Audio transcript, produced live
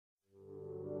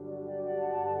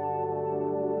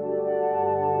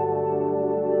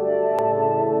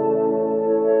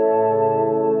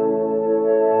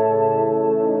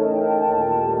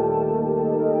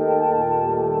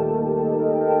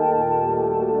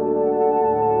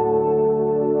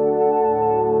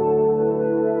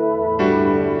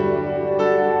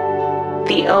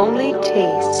The only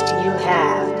taste you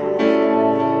have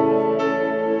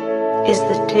is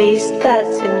the taste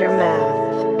that's in your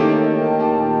mouth.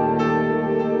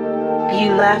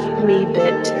 You left me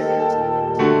bitter.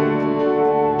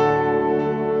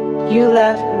 You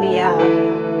left me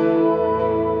out.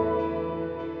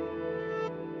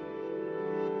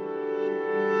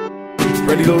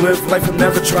 Ready to live life, I'm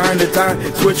never trying to die.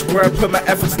 Switch where I put my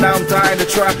efforts, now I'm dying to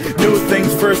try new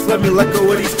things first. Let me let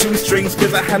go of these two strings,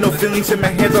 cause I had no feelings in my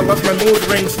hands, I lost my mood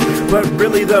rings. But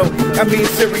really though, I mean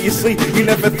seriously, you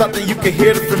never thought that you could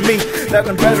hear it from me, that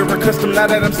I'm better accustomed now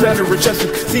that I'm center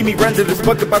adjusted. See me render this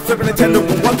bucket about Super Nintendo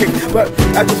with one kick. But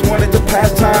I just wanted to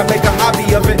pass time, make a hobby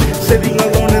of it. Sitting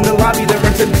alone in the lobby, there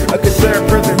rented a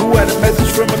concerned person who had a message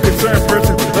from a concerned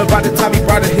person. But by the time he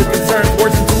brought it, his concern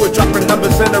forced into a drop of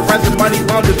numbers and a rise of money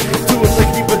laundered to a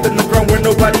place deeper than the ground where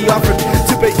nobody offered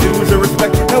to pay dues or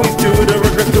respect. Now he's due to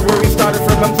regret to where he started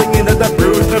from. I'm thinking of that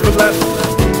bruise never left.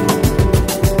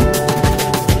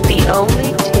 The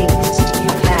only taste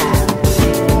you have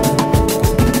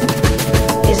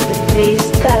is the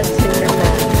taste that's in your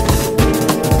mouth.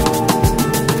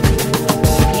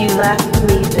 You left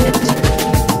me bitter.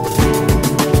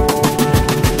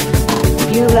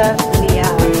 You left me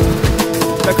out.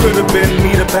 That could have been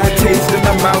me, the bad taste in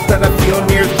my mouth that I feel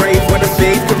near grave when the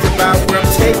stage comes about, where I'm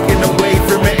taken away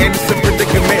from an innocent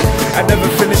predicament. I never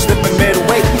finished in my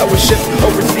midway. I was shipped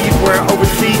overseas where I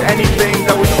oversee anything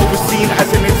that was overseen as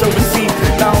in it's overseen.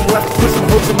 Now I'm left with some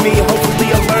hope in me.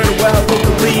 Hopefully I learn well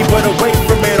locally, but away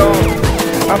from it all.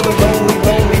 I'm the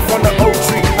lonely from the oak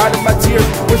tree, hiding my tears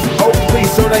with some oak please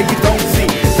so that you don't see.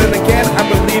 Then again I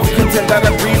believe, content that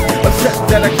I breathe, upset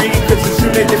that I grieve, cause it's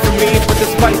too late for me. But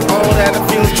despite all that, I'm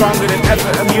feeling stronger than ever,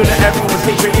 immune to everyone's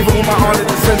hatred, even when my heart is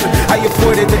censored. I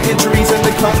avoided the injuries and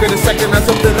they conquered the second. That's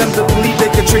up to them to believe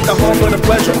they can trade the harm for the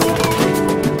pleasure.